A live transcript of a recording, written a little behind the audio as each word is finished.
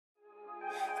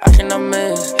I cannot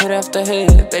miss, hit after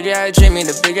hit. Bigger I dream me,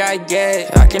 the bigger I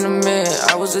get. I can admit,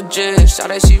 I was a jit. Shout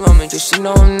out she want me, just she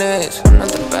know I'm next. I'm not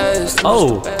the best.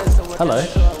 Oh, hello.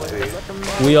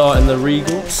 We are in the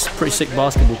Regals. Pretty sick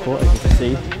basketball court, as you can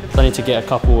see. So I need to get a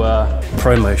couple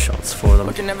promo shots for them.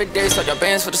 Working every day, so your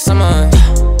bands for the summer.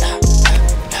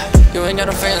 You ain't got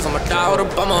no fans, I'm a dog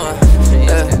with a bummer.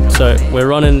 Yeah. So we're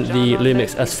running the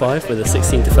LUMIX S5 with a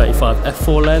 16-35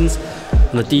 f4 lens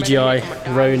and the DJI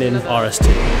Ronin RS2.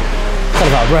 Kind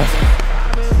of out of breath.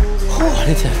 Whew, I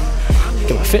need to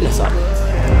get my fitness up.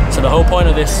 So the whole point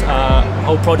of this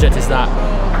whole project is that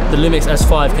the LUMIX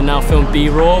S5 can now film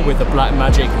BRAW with the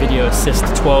Blackmagic Video Assist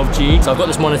 12G. So I've got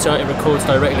this monitor, it records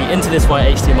directly into this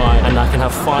via HDMI, and I can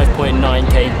have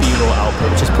 5.9K BRAW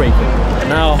output, which is pretty cool. And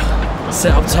now,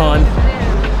 set up time.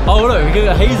 Oh look, we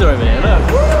got a hazer over here, look.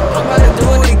 I'm about to do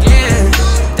it again.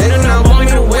 They do not want me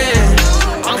to win.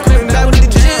 I'm coming back with the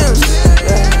gems.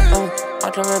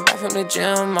 I'm coming back from the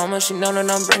gym. Mama, she know that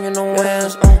I'm bringing the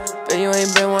wins. But you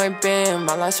ain't been where I been.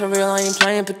 My life's so real, I ain't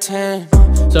playing pretend.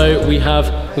 So we've got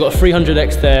a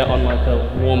 300x there on like a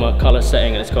warmer color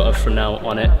setting, and it's got a Fresnel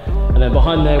on it. And then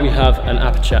behind there we have an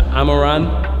aperture Amaran,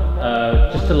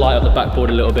 just to light up the backboard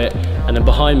a little bit. And then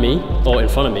behind me, or in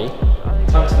front of me,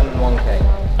 1K.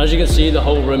 as you can see, the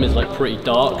whole room is like pretty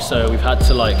dark, so we've had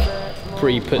to like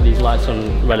put these lights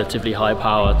on relatively high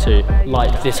power to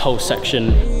light this whole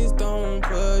section.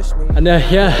 And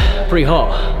yeah, pretty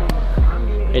hot.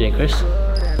 Hey there, Chris.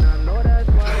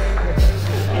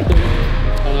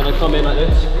 I'm gonna come in like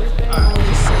this.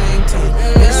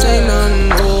 This ain't nothing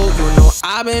new, you know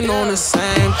I've been on the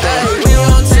same thing. We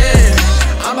on 10,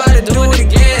 I'm about to do it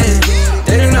again.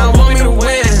 They do not want me to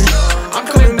win. I'm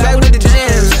coming back with the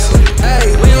gems.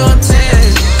 Hey, we on 10,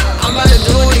 I'm about to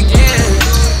do it again.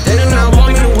 They do not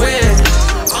want me to win.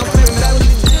 I'm coming back with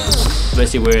the gems.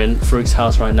 Basically, we're in Farouk's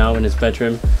house right now in his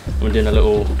bedroom. We're doing a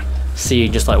little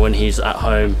scene just like when he's at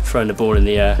home throwing the ball in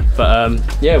the air. But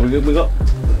yeah, we got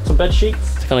some bed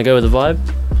sheets to kind of go with the vibe.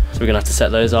 So we're gonna have to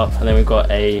set those up, and then we've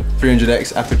got a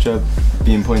 300x aperture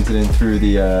being pointed in through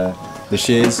the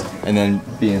shears, and then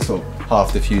being sort of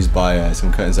half diffused by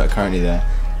some curtains that are currently there.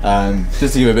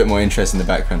 Just to give a bit more interest in the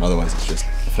background, otherwise it's just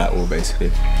a flat wall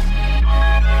basically.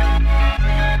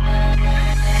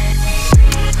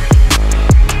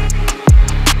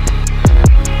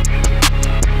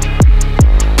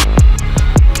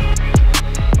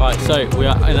 Right, so we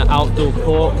are in an outdoor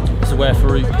court. This is where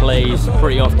Farouk plays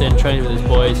pretty often, training with his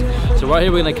boys. So right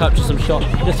here we're going to capture some shots,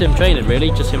 just him training really,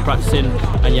 just him practicing.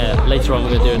 And yeah, later on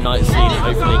we're going to do a night scene and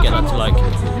hopefully get that to like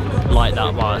light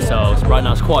that by ourselves. Right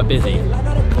now it's quite busy,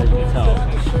 as you can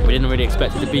tell. We didn't really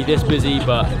expect it to be this busy,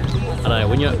 but I know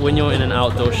when you're in an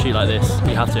outdoor shoot like this,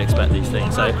 you have to expect these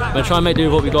things. So we're going to try and make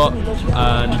do with what we got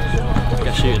and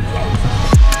get shooting.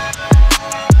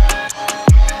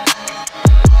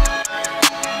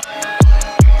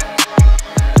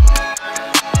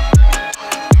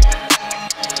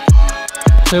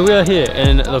 So we are here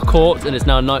in the court and it's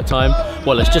now night time.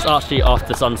 Well, it's just actually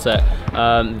after sunset.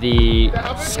 The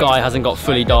sky hasn't got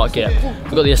fully dark yet.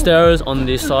 We've got the Asteros on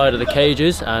the side of the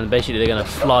cages, and basically they're going to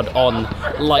flood on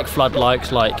like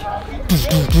floodlights, like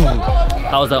that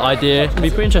was the idea. It'll be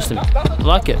pretty interesting. I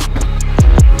like it.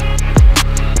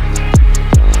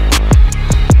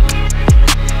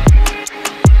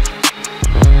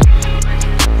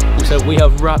 So we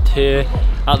have wrapped here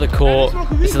at the court.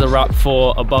 This is the wrap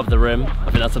for above the rim. I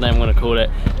think that's the name I'm going to call it.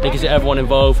 Thank you to everyone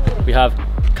involved. We have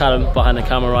Callum behind the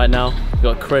camera right now. We've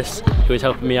got Chris, who is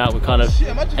helping me out with kind of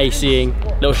ACing,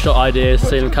 little shot ideas.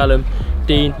 Same with Callum,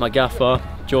 Dean, my gaffer,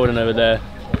 Jordan over there,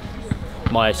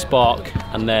 my spark,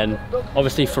 and then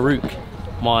obviously Farouk,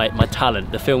 my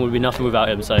talent. The film would be nothing without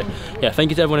him. So yeah,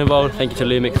 thank you to everyone involved. Thank you to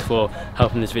LUMIX for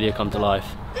helping this video come to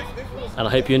life. And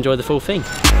I hope you enjoy the full thing.